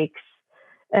mistakes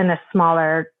in a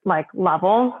smaller like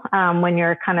level, when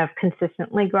you're kind of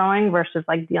consistently growing versus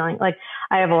like dealing, like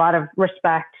I have a lot of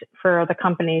respect for the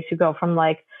companies who go from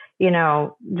like,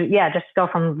 just go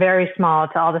from very small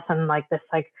to all of a sudden like this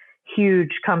like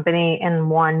huge company in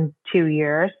 1-2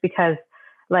 years, because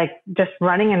like just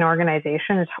running an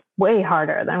organization is way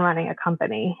harder than running a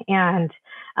company. And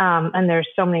there's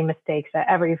so many mistakes that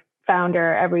every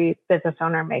founder, every business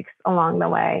owner makes along the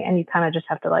way. And you kind of just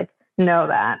have to like know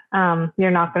that,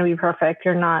 you're not going to be perfect.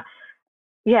 You're not,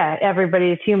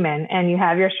 everybody's human and you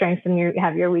have your strengths and you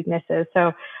have your weaknesses.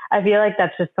 So I feel like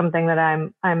that's just something that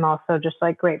I'm also just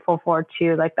like grateful for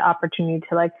too, like the opportunity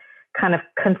to like kind of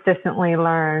consistently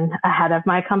learn ahead of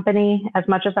my company as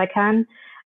much as I can,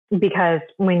 because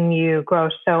when you grow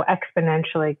so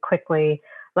exponentially quickly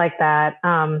like that,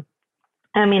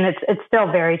 I mean, it's still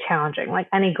very challenging. Like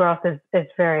any growth is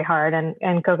very hard, and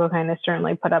COCOKIND has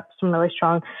certainly put up some really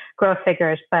strong growth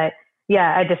figures. But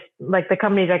I just like the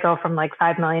companies that go from like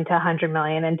 5 million to 100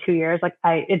 million in 2 years. Like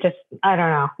I don't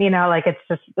know, like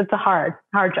it's a hard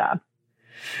job.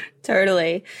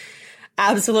 Totally.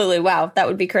 Absolutely. Wow. That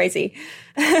would be crazy.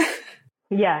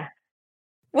 Yeah.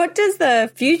 What does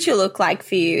the future look like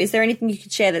for you? Is there anything you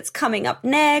could share that's coming up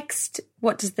next?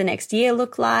 What does the next year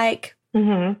look like?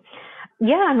 Mm-hmm.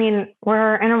 Yeah, I mean,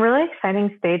 we're in a really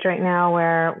exciting stage right now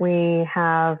where we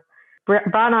have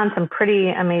brought on some pretty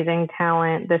amazing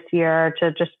talent this year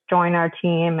to just join our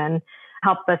team and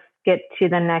help us get to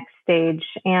the next stage.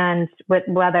 And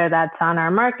whether that's on our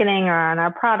marketing or on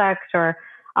our products or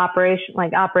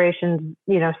operations,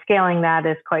 scaling that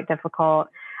is quite difficult.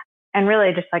 And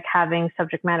really just like having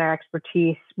subject matter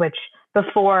expertise, which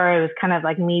before it was kind of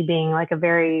like me being like a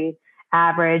very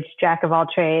average jack of all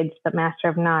trades, but master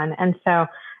of none. And so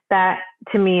that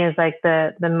to me is like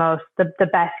the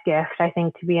best gift, I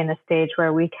think, to be in a stage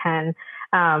where we can,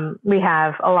 we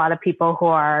have a lot of people who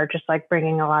are just like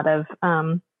bringing a lot of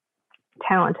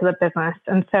talent to the business.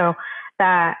 And so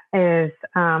that is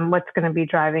what's going to be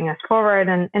driving us forward.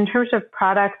 And in terms of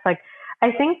products, like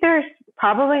I think there's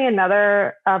probably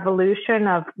another evolution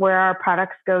of where our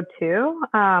products go to.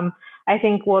 I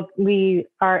think we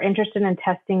are interested in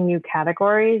testing new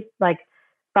categories like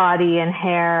body and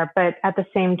hair, but at the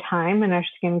same time in our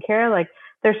skincare, like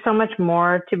there's so much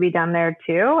more to be done there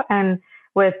too. And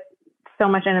with so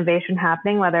much innovation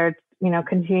happening, whether it's,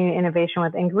 continuing innovation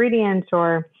with ingredients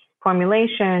or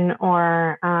formulation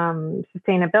or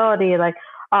sustainability, like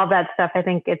all that stuff, I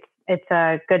think it's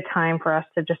a good time for us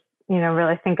to just,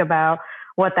 really think about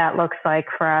what that looks like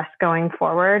for us going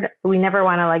forward. We never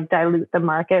want to like dilute the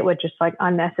market with just like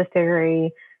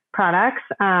unnecessary products.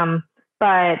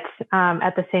 But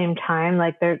at the same time,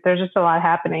 like there's just a lot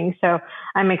happening. So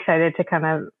I'm excited to kind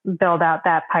of build out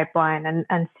that pipeline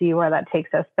and see where that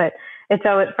takes us. But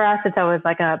for us, it's always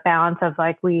like a balance of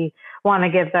like, we want to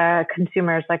give the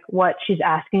consumers like what she's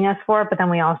asking us for, but then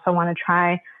we also want to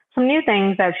try some new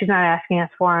things that she's not asking us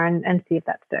for and see if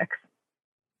that sticks.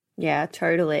 Yeah,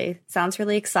 totally. Sounds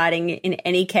really exciting in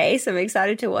any case. I'm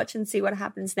excited to watch and see what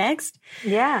happens next.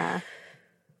 Yeah.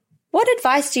 What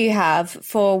advice do you have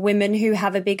for women who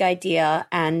have a big idea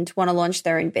and want to launch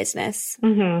their own business?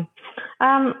 Mm-hmm.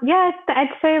 I'd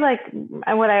say like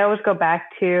what I always go back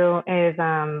to is,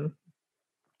 I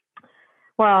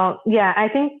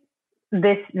think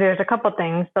there's a couple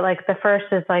things, but like the first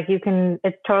is like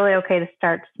it's totally okay to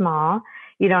start small.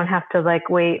 You don't have to like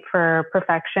wait for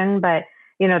perfection, but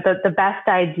the best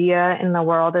idea in the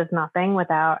world is nothing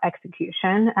without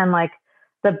execution. And like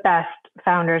the best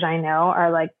founders I know are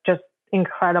like just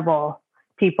incredible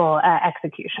people at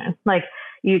execution. Like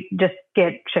you just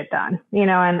get shit done,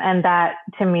 and that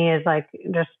to me is like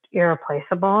just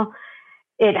irreplaceable.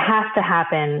 It has to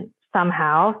happen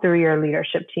somehow through your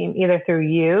leadership team, either through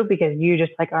you, because you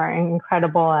just like are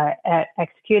incredible at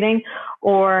executing,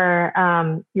 or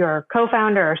your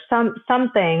co-founder or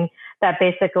something that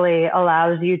basically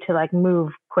allows you to like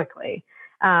move quickly.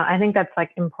 I think that's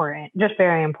like important, just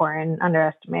very important,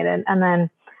 underestimated. And then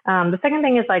the second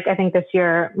thing is like, I think this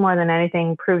year more than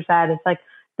anything proves that is like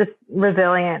this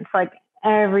resilience. Like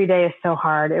every day is so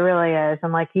hard. It really is.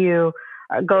 And like you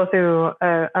go through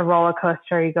a roller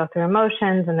coaster, you go through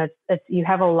emotions, and it's you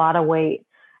have a lot of weight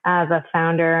as a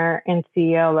founder and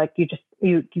CEO. Like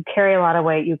you carry a lot of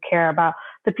weight. You care about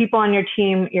the people on your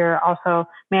team. You're also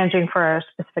managing for a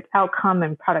specific outcome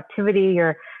and productivity.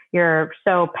 You're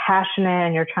so passionate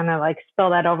and you're trying to like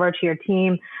spill that over to your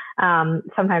team.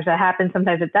 Sometimes that happens,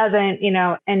 sometimes it doesn't,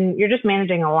 and you're just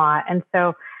managing a lot. And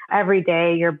so every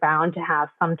day you're bound to have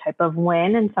some type of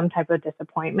win and some type of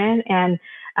disappointment. And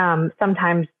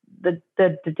sometimes the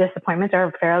disappointments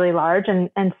are fairly large.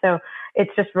 And so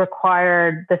it's just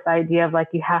required this idea of like,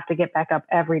 you have to get back up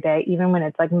every day, even when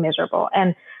it's like miserable.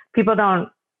 And people don't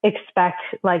expect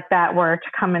like that word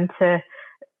to come into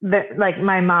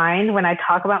my mind when I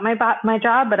talk about my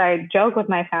job, but I joke with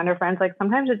my founder friends, like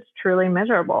sometimes it's truly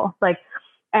miserable. Like,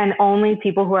 and only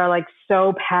people who are like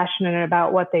so passionate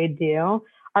about what they do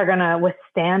are going to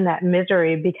withstand that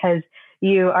misery because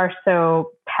you are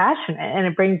so passionate and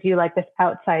it brings you like this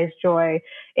outsized joy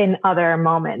in other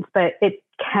moments, but it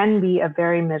can be a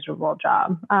very miserable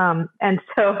job. And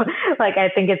so like, I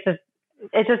think it's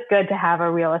just good to have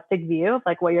a realistic view of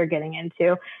like what you're getting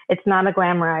into. It's not a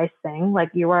glamorized thing. Like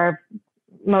you are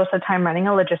most of the time running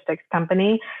a logistics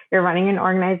company, you're running an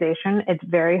organization. It's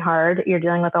very hard. You're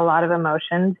dealing with a lot of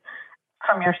emotions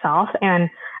from yourself. And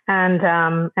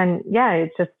yeah,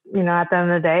 it's just, at the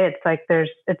end of the day, it's like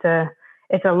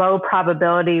it's a low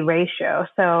probability ratio.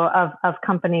 So of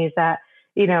companies that,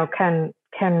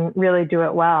 can really do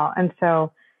it well. And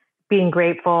so being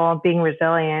grateful, being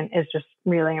resilient is just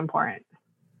really important.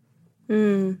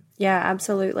 Yeah,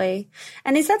 absolutely.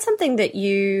 And is that something that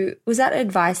was that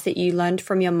advice that you learned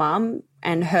from your mom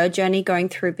and her journey going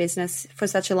through business for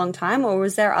such a long time? Or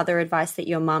was there other advice that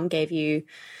your mom gave you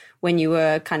when you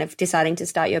were kind of deciding to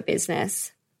start your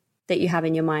business that you have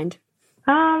in your mind?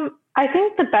 I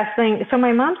think the best thing, so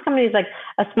my mom's company is like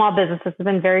a small business that's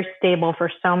been very stable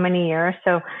for so many years.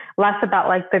 So less about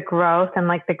like the growth and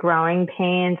like the growing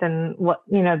pains and what,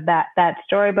 that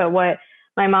story. But what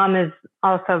my mom is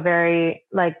also very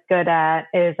like good at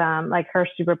is, like her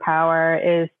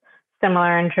superpower is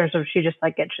similar in terms of she just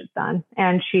like gets shit done.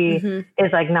 And she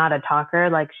is like not a talker.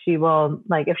 Like she will,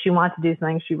 like if she wants to do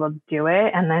something, she will do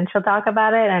it and then she'll talk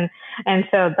about it. And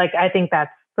so like, I think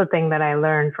that's the thing that I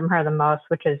learned from her the most,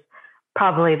 which is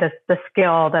probably the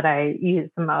skill that I use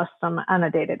the most on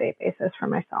a day-to-day basis for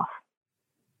myself.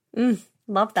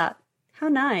 Love that. How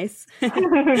nice.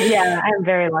 Yeah, I'm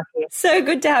very lucky. So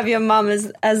good to have your mom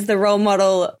as the role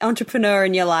model entrepreneur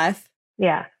in your life.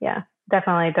 Yeah.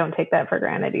 Definitely don't take that for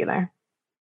granted either.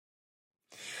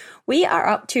 We are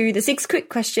up to the 6 quick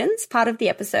questions, part of the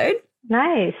episode.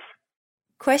 Nice.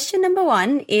 Question number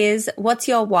 1 is, what's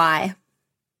your why?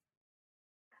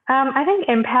 I think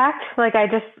impact. Like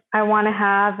I want to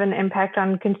have an impact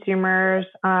on consumers,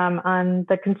 on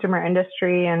the consumer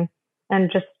industry, and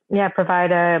just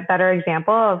provide a better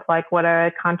example of like what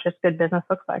a conscious good business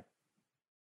looks like.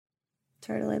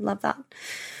 Totally love that.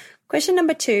 Question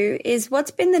number 2 is,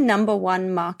 what's been the number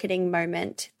 1 marketing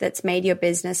moment that's made your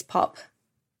business pop?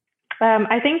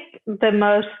 I think the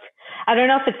most, I don't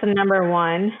know if it's the number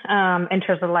 1 in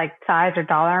terms of like size or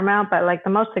dollar amount, but like the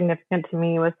most significant to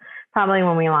me was probably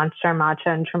when we launched our matcha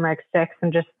and turmeric sticks,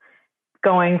 and just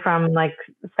going from like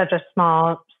such a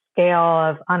small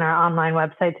scale on our online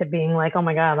website to being like, oh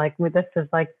my God, like this is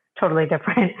like totally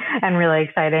different and really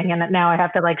exciting. And now I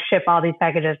have to like ship all these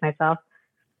packages myself.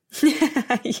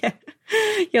 Yeah.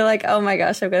 You're like, oh my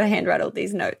gosh, I've got to handwrite all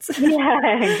these notes.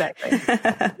 Yeah, exactly.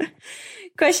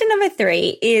 Question number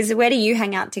 3 is, where do you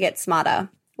hang out to get smarter?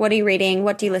 What are you reading?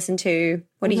 What do you listen to?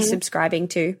 What are you subscribing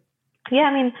to? Yeah,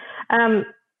 I mean,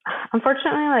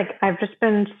 unfortunately, like I've just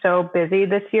been so busy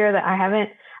this year that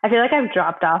I feel like I've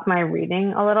dropped off my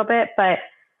reading a little bit, but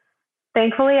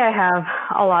thankfully I have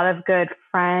a lot of good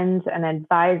friends and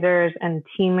advisors and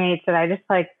teammates that I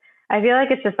feel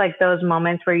like it's just like those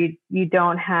moments where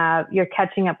you're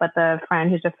catching up with a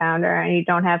friend who's a founder and you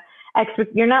don't have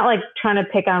you're not like trying to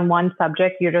pick on one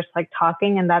subject. You're just like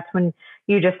talking. And that's when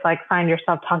you just like find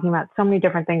yourself talking about so many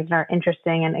different things that are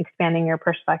interesting and expanding your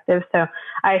perspective. So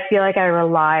I feel like I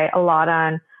rely a lot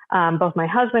on both my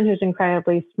husband, who's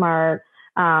incredibly smart,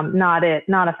 not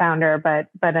a founder,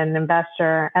 but an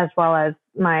investor, as well as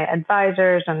my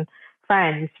advisors and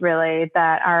friends really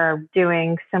that are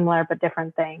doing similar but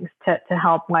different things to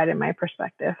help widen my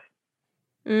perspective.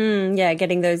 Yeah,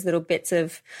 getting those little bits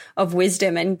of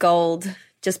wisdom and gold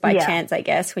just by chance, I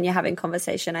guess, when you're having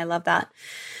conversation. I love that.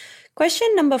 Question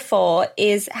number 4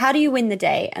 is, how do you win the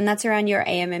day? And that's around your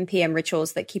AM and PM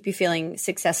rituals that keep you feeling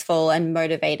successful and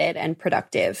motivated and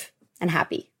productive and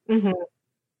happy.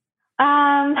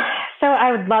 So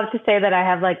I would love to say that I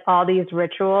have like all these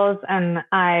rituals, and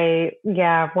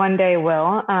one day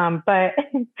will. But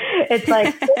it's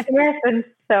like, it's been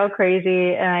so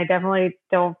crazy, and I definitely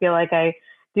don't feel like I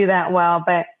do that well,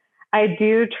 but I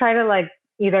do try to like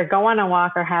either go on a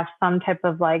walk or have some type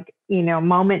of like,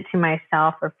 moment to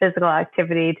myself or physical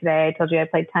activity. Today, I told you I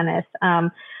played tennis.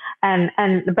 But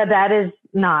that is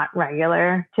not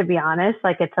regular, to be honest.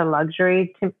 Like, it's a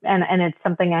luxury and it's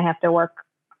something I have to work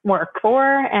for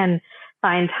and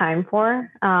find time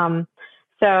for.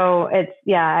 So it's,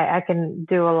 I can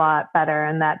do a lot better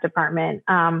in that department.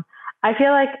 I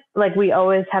feel like we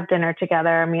always have dinner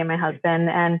together, me and my husband,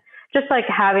 and just like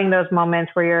having those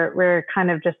moments where we're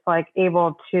kind of just like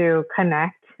able to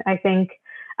connect, I think,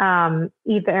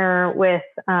 either with,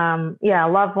 a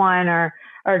loved one or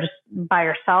just by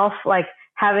yourself. Like,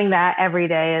 having that every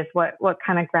day is what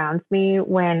kind of grounds me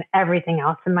when everything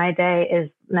else in my day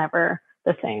is never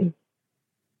the same.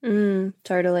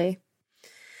 Totally.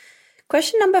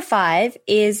 Question number 5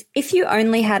 is, if you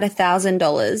only had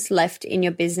 $1,000 left in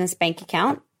your business bank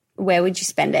account, where would you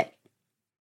spend it?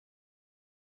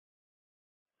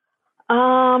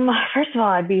 First of all,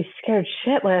 I'd be scared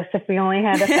shitless if we only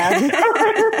had $1,000.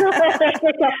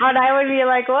 And I would be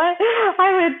like, what?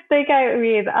 I would think,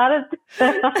 the honest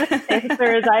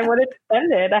answer is I wouldn't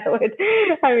spend it. At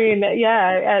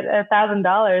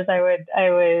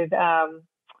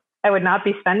 $1,000, I would not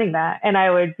be spending that. And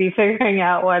I would be figuring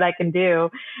out what I can do,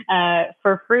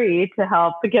 for free to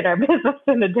help get our business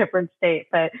in a different state.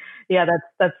 But yeah,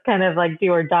 that's kind of like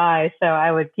do or die. So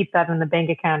I would keep that in the bank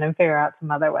account and figure out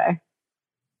some other way.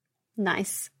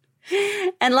 Nice.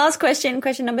 And last question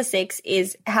number 6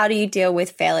 is, how do you deal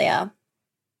with failure?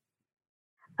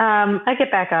 I get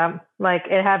back up. Like,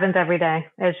 it happens every day.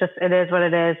 It is what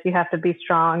it is. You have to be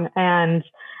strong, and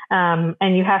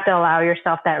you have to allow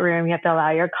yourself that room. You have to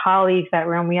allow your colleagues that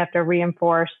room. We have to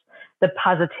reinforce the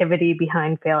positivity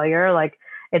behind failure. Like,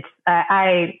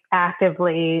 I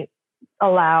actively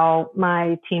allow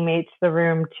my teammates the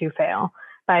room to fail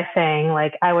by saying,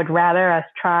 like, I would rather us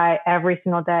try every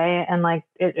single day. And like,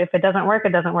 if it doesn't work, it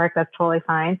doesn't work. That's totally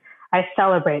fine. I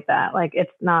celebrate that. Like,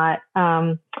 it's not,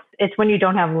 it's when you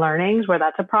don't have learnings where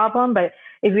that's a problem. But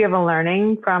if you have a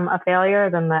learning from a failure,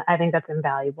 then I think that's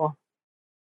invaluable.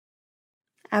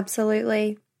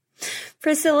 Absolutely.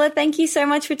 Priscilla, thank you so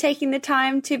much for taking the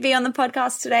time to be on the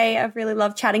podcast today. I've really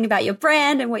loved chatting about your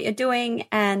brand and what you're doing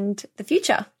and the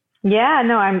future. Yeah,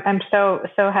 no, I'm so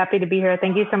happy to be here.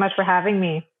 Thank you so much for having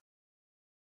me.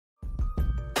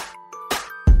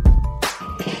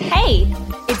 Hey,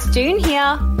 it's June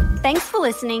here. Thanks for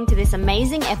listening to this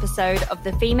amazing episode of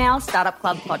the Female Startup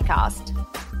Club podcast.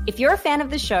 If you're a fan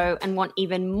of the show and want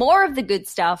even more of the good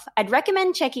stuff, I'd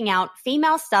recommend checking out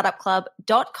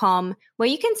femalestartupclub.com, where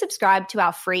you can subscribe to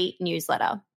our free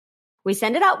newsletter. We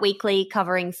send it out weekly,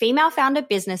 covering female founder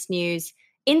business news,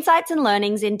 insights and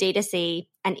learnings in D2C,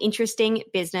 and interesting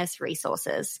business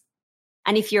resources.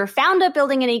 And if you're a founder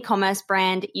building an e-commerce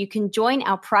brand, you can join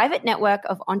our private network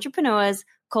of entrepreneurs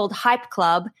called Hype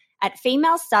Club at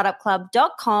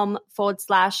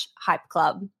femalestartupclub.com/Hype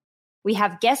Club. We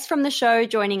have guests from the show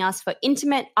joining us for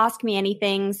intimate Ask Me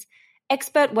Anythings,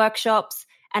 expert workshops,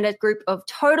 and a group of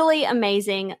totally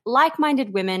amazing,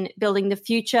 like-minded women building the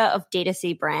future of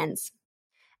D2C brands.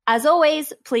 As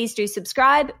always, please do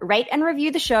subscribe, rate and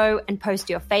review the show, and post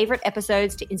your favorite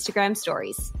episodes to Instagram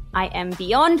stories. I am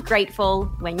beyond grateful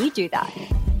when you do that.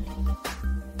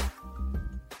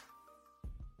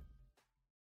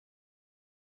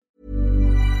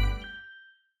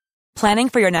 Planning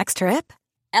for your next trip?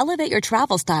 Elevate your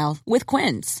travel style with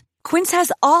Quince. Quince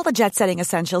has all the jet-setting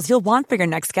essentials you'll want for your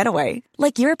next getaway,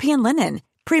 like European linen,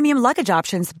 premium luggage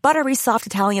options, buttery soft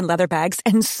Italian leather bags,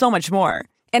 and so much more.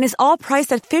 And is all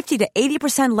priced at 50 to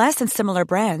 80% less than similar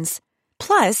brands.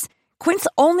 Plus, Quince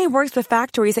only works with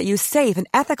factories that use safe and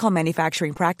ethical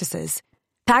manufacturing practices.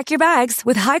 Pack your bags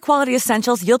with high-quality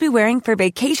essentials you'll be wearing for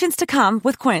vacations to come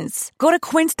with Quince. Go to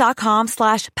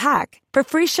quince.com/pack for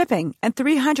free shipping and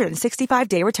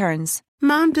 365-day returns.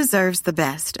 Mom deserves the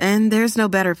best, and there's no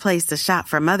better place to shop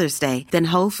for Mother's Day than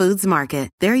Whole Foods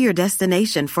Market. They're your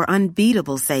destination for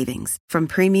unbeatable savings, from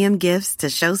premium gifts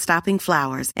to show-stopping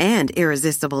flowers and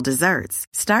irresistible desserts.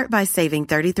 Start by saving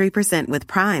 33% with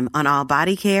Prime on all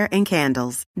body care and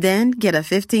candles. Then get a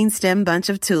 15-stem bunch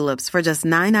of tulips for just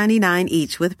 $9.99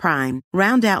 each with Prime.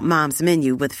 Round out Mom's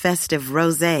menu with festive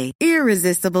rosé,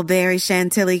 irresistible berry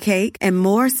chantilly cake, and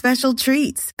more special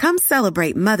treats. Come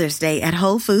celebrate Mother's Day at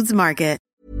Whole Foods Market.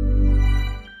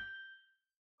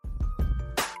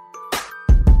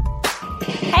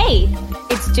 Hey,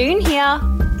 it's June here.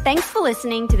 Thanks for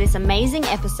listening to this amazing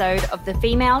episode of the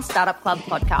Female Startup Club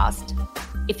podcast.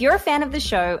 If you're a fan of the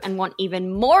show and want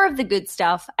even more of the good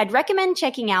stuff, I'd recommend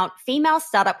checking out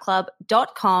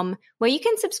femalestartupclub.com, where you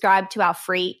can subscribe to our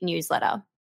free newsletter.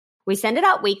 We send it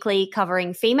out weekly,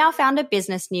 covering female founder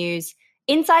business news,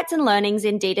 insights and learnings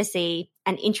in D2C,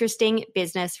 and interesting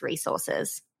business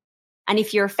resources. And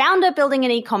if you're a founder building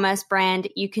an e-commerce brand,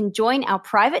 you can join our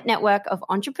private network of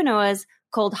entrepreneurs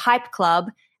called Hype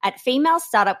Club at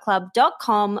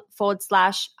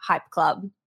femalestartupclub.com/Hype Club.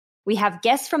 We have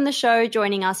guests from the show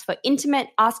joining us for intimate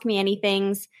Ask Me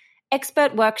Anythings,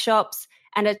 expert workshops,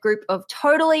 and a group of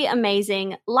totally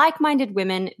amazing, like-minded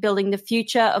women building the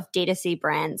future of D2C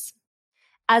brands.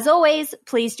 As always,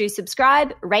 please do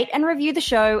subscribe, rate and review the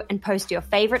show, and post your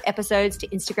favorite episodes to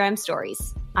Instagram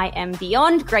stories. I am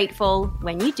beyond grateful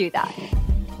when you do that.